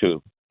War II,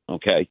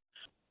 okay?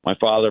 My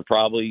father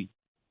probably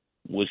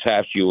was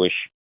half Jewish.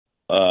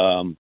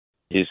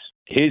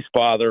 His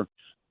father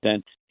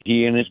sent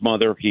he and his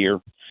mother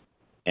here.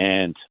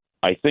 And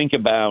I think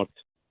about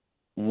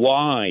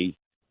why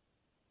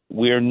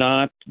we're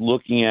not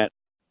looking at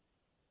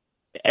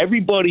 –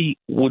 everybody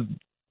would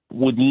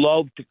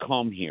love to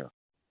come here,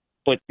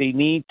 but they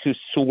need to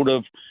sort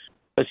of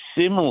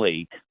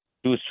assimilate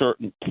to a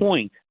certain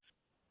point.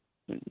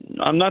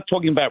 I'm not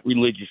talking about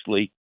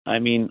religiously. I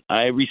mean,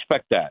 I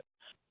respect that.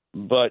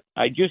 But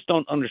I just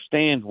don't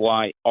understand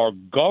why our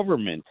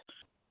government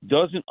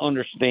doesn't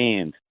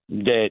understand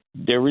that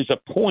there is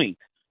a point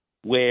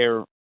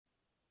where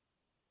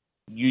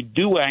you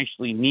do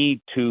actually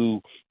need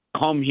to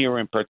come here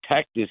and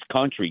protect this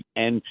country.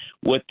 And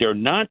what they're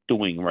not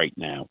doing right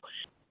now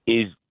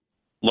is,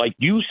 like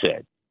you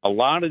said, a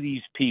lot of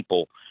these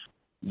people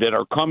that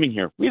are coming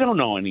here, we don't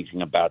know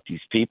anything about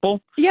these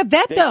people. Yeah,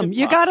 vet them.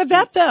 You got to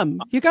vet them.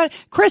 You got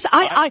Chris.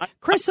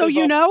 Chris. So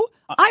you know,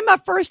 I'm a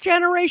first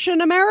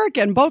generation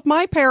American. Both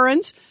my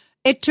parents.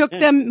 It took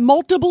them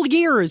multiple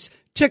years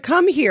to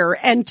come here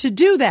and to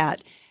do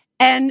that,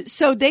 and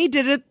so they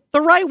did it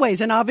the right ways.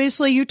 And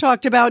obviously, you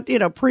talked about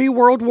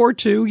pre-World War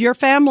II, your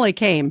family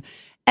came,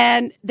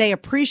 and they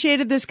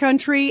appreciated this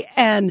country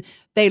and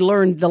they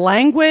learned the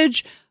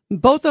language.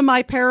 Both of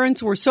my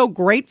parents were so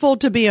grateful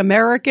to be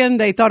American.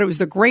 They thought it was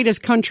the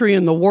greatest country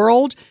in the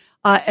world,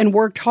 and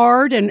worked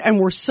hard and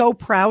were so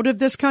proud of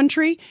this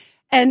country.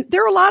 And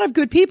there are a lot of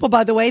good people,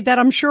 by the way, that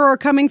I'm sure are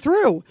coming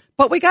through,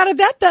 but we got to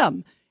vet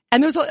them.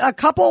 And there's a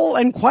couple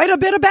and quite a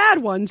bit of bad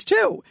ones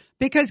too,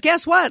 because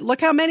guess what? Look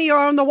how many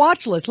are on the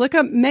watch list. Look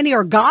how many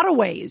are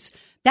gotaways.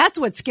 That's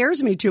what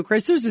scares me too,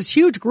 Chris. There's this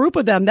huge group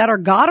of them that are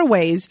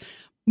gotaways.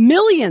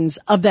 Millions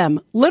of them,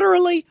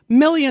 literally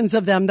millions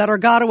of them that are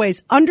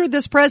gotaways under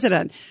this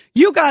president.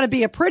 You got to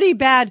be a pretty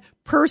bad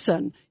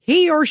person,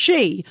 he or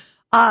she,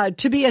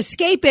 to be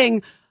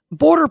escaping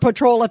Border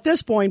Patrol at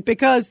this point,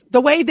 because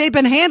the way they've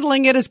been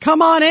handling it is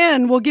come on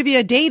in. We'll give you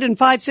a date in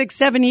 5, 6,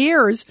 7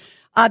 years.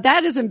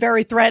 That isn't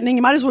very threatening.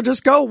 You might as well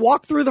just go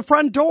walk through the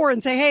front door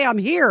and say, hey, I'm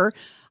here.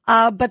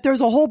 But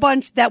there's a whole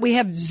bunch that we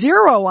have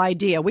zero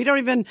idea. We don't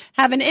even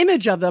have an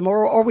image of them,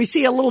 or we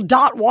see a little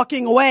dot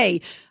walking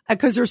away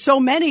because there's so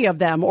many of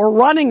them, or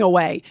running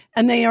away,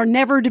 and they are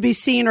never to be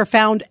seen or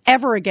found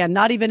ever again.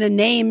 Not even a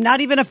name, not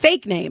even a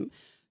fake name.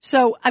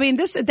 So, I mean,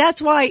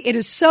 that's why it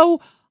is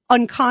so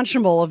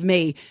unconscionable of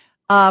me,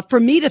 for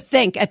me to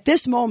think at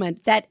this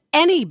moment that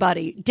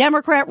anybody,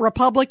 Democrat,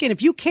 Republican,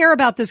 if you care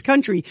about this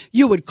country,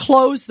 you would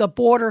close the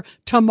border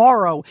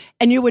tomorrow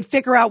and you would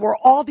figure out where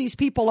all these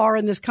people are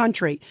in this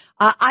country.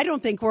 I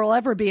don't think we'll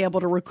ever be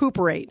able to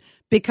recuperate,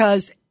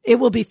 because it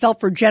will be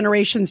felt for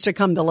generations to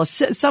come.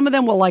 Some of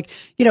them will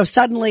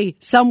suddenly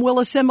some will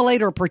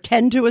assimilate or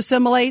pretend to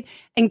assimilate.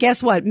 And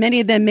guess what? Many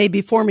of them may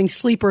be forming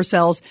sleeper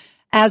cells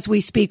as we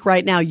speak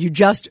right now. You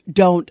just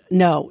don't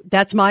know.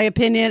 That's my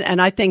opinion.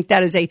 And I think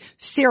that is a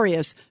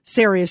serious,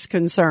 serious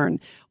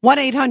concern.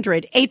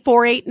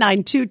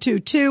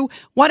 1-800-848-9222.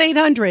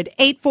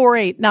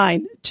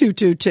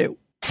 1-800-848-9222.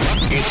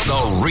 It's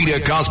the Rita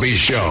Cosby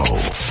Show.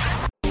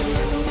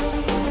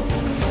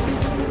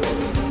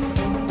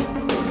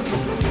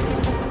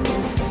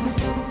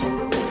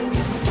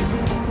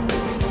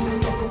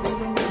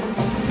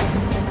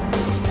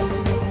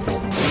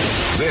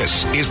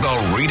 This is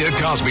the Rita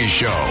Cosby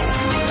Show.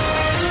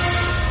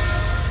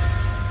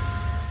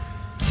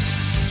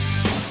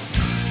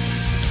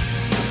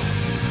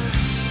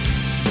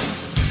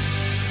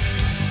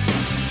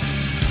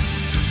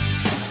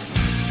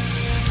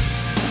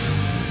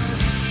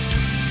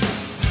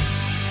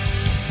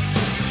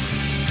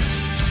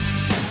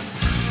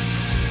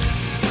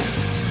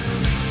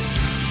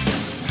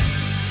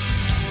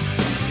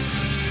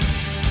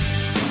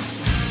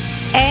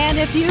 And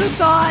if you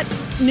thought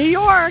New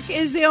York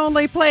is the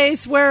only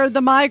place where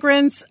the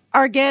migrants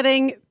are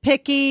getting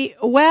picky,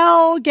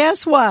 well,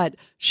 guess what?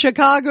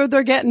 Chicago,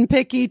 they're getting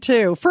picky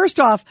too. First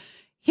off,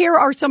 here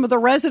are some of the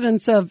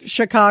residents of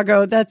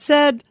Chicago that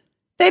said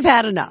they've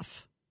had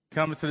enough.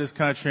 Come to this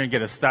country and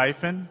get a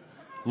stipend,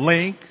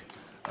 link,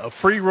 a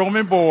free room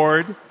and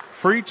board,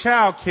 free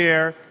child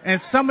care, and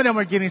some of them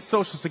are getting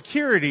Social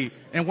Security.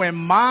 And when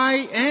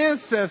my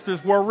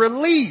ancestors were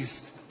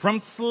released from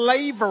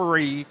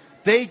slavery,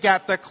 they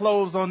got the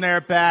clothes on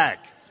their back.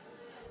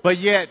 But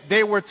yet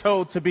they were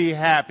told to be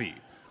happy.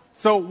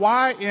 So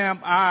why am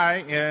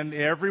I and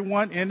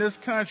everyone in this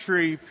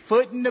country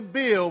footing the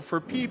bill for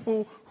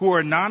people who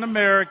are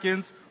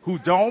non-Americans, who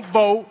don't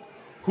vote,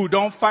 who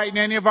don't fight in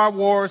any of our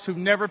wars, who've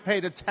never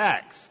paid a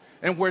tax?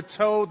 And we're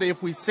told that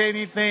if we say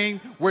anything,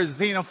 we're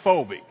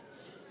xenophobic.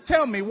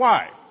 Tell me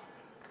why.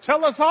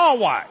 Tell us all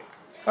why.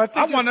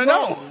 I want to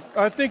know.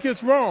 I think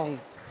it's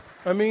wrong.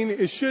 I mean,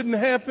 it shouldn't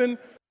happen.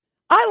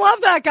 I love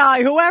that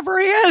guy,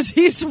 whoever he is.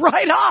 He's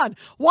right on.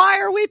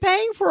 Why are we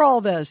paying for all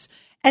this?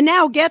 And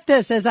now get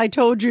this, as I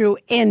told you,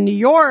 in New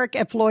York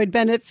at Floyd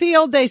Bennett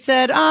Field, they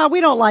said,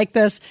 we don't like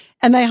this.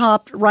 And they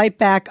hopped right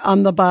back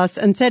on the bus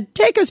and said,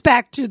 take us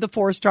back to the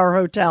 4-star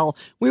hotel.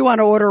 We want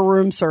to order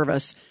room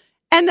service.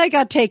 And they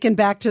got taken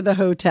back to the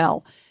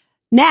hotel.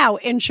 Now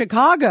in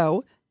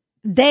Chicago,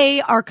 they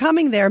are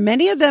coming there,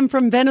 many of them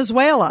from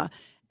Venezuela.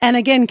 And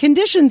again,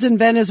 conditions in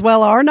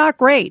Venezuela are not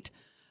great,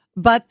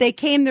 but they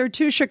came there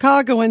to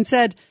Chicago and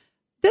said,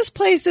 this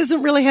place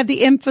doesn't really have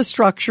the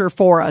infrastructure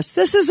for us.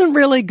 This isn't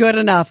really good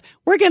enough.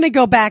 We're going to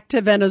go back to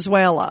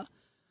Venezuela.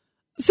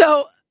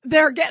 So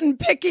they're getting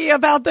picky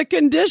about the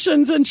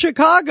conditions in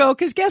Chicago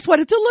because guess what?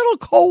 It's a little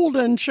cold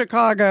in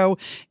Chicago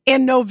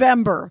in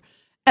November.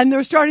 And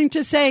they're starting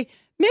to say,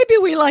 maybe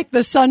we like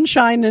the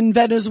sunshine in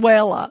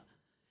Venezuela.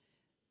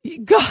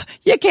 You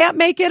can't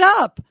make it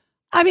up.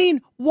 I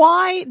mean,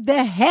 why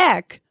the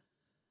heck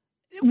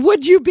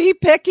would you be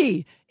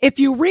picky? If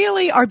you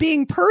really are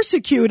being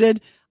persecuted,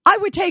 I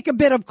would take a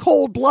bit of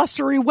cold,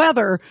 blustery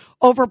weather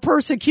over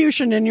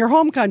persecution in your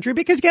home country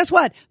because guess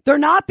what? They're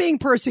not being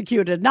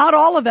persecuted. Not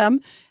all of them,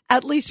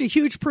 at least a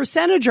huge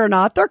percentage are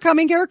not. They're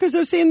coming here because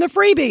they're seeing the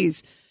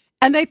freebies.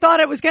 And they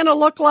thought it was going to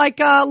look like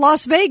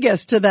Las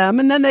Vegas to them.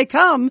 And then they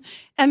come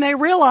and they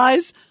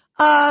realize,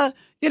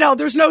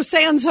 there's no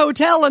Sands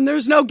Hotel and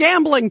there's no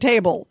gambling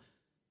table.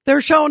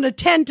 They're showing a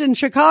tent in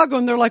Chicago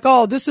and they're like,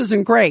 oh, this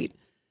isn't great.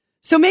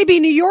 So maybe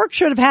New York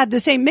should have had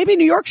the same. Maybe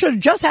New York should have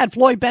just had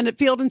Floyd Bennett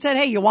Field and said,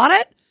 hey, you want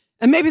it?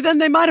 And maybe then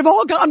they might have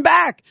all gone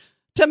back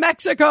to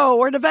Mexico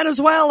or to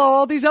Venezuela,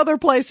 all these other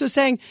places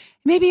saying,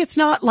 maybe it's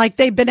not like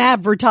they've been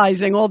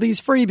advertising all these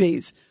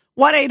freebies.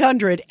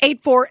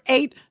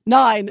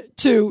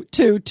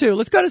 1-800-848-9222.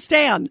 Let's go to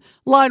Stan.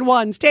 Line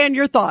 1. Stan,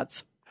 your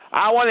thoughts.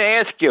 I want to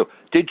ask you,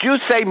 did you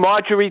say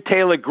Marjorie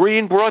Taylor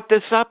Greene brought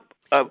this up?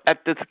 At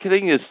this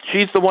thing,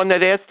 she's the one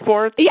that asked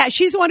for it? Yeah,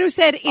 she's the one who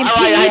said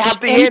impeach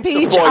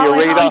impeach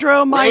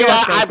Alejandro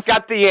Mayorkas. I've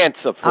got the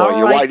answer for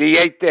you, why the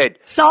 8 did.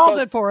 Solve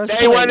it for us,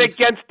 They went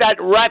against that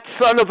rat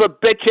son of a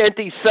bitch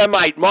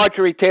anti-Semite,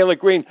 Marjorie Taylor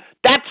Greene.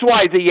 That's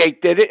why the 8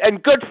 did it,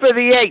 and good for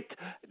the 8.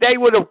 They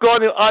would have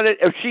gone on it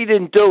if she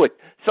didn't do it.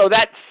 So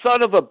that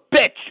son of a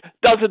bitch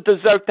doesn't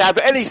deserve to have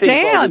anything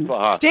voted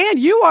for her. Stan,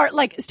 you are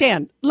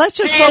Stan. Let's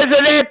just. She is an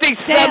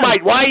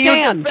anti-Semite. Why are you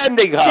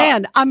defending her?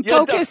 Stan, I'm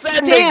focused.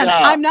 Stan,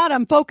 I'm not.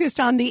 I'm focused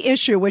on the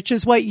issue, which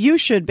is what you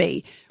should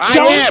be.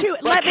 Stan,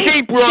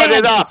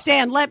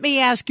 let me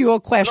ask you a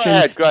question.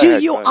 Go Do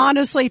ahead, you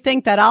honestly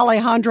think that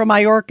Alejandro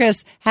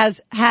Mayorkas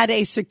has had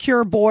a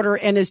secure border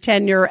in his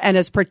tenure and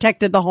has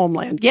protected the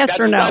homeland? Yes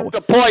or no?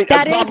 That's the point.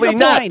 That is the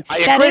point.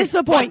 That is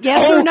the point.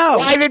 Yes or no?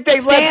 Why did they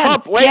Stan,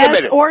 let her? Wait a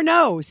minute. or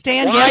no?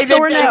 Stan, Why yes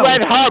or no? Why did they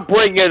let her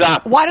bring it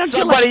up? Why don't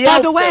you let?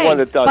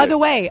 By the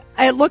way,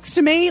 it looks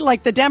to me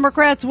like the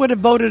Democrats would have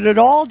voted it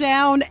all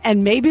down,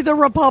 and maybe the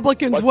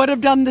Republicans would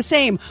have done the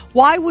same.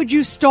 Why would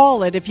you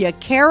stall it if you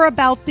care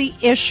about the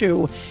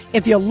issue?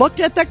 If you looked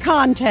at the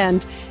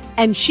content,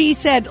 and she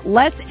said,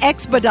 "Let's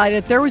expedite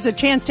it," there was a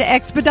chance to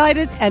expedite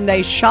it, and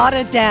they shot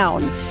it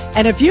down.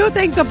 And if you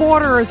think the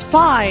border is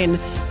fine,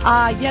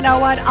 you know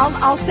what?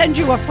 I'll send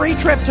you a free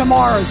trip to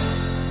Mars.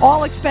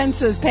 All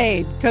expenses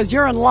paid, because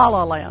you're in La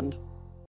La Land.